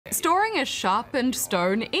Storing a sharpened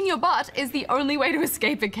stone in your butt is the only way to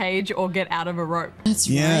escape a cage or get out of a rope. That's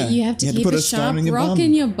Yeah. right. You have to keep put a a stone sharp in your rock bum.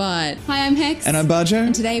 in your butt. Hi, I'm Hex. And I'm Bajo.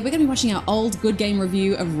 And today we're going to be watching our old Good Game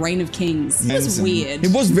review of Reign of Kings. It was weird.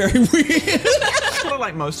 It was very weird. What I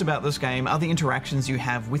like most about this game are the interactions you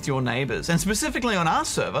have with your neighbors, and specifically on our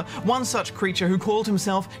server, one such creature who called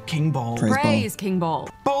himself King Boll. Praise King Boll.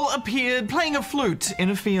 Boll appeared playing a flute in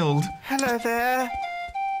a field. Hello there.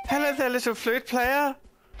 Hello there, little flute player.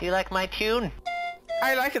 Do you like my tune?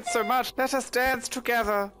 I like it so much. Let us dance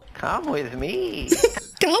together. Come with me.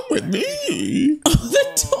 Come with me.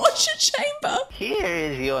 The torture chamber. Here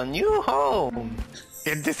is your new home.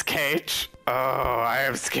 In this cage. Oh, I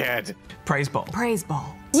am scared. Praise Boll. Praise Boll.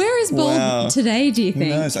 Where is Boll Wow. today, do you Who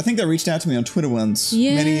think? knows? I think they reached out to me on Twitter once,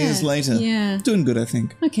 Yeah, many years later. yeah. Doing good, I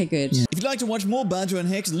think. Okay, good. If you'd like to watch more Bajo and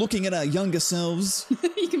Hex looking at our younger selves,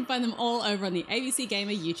 You can find them all over on the ABC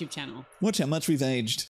Gamer YouTube channel. watch how much we've aged.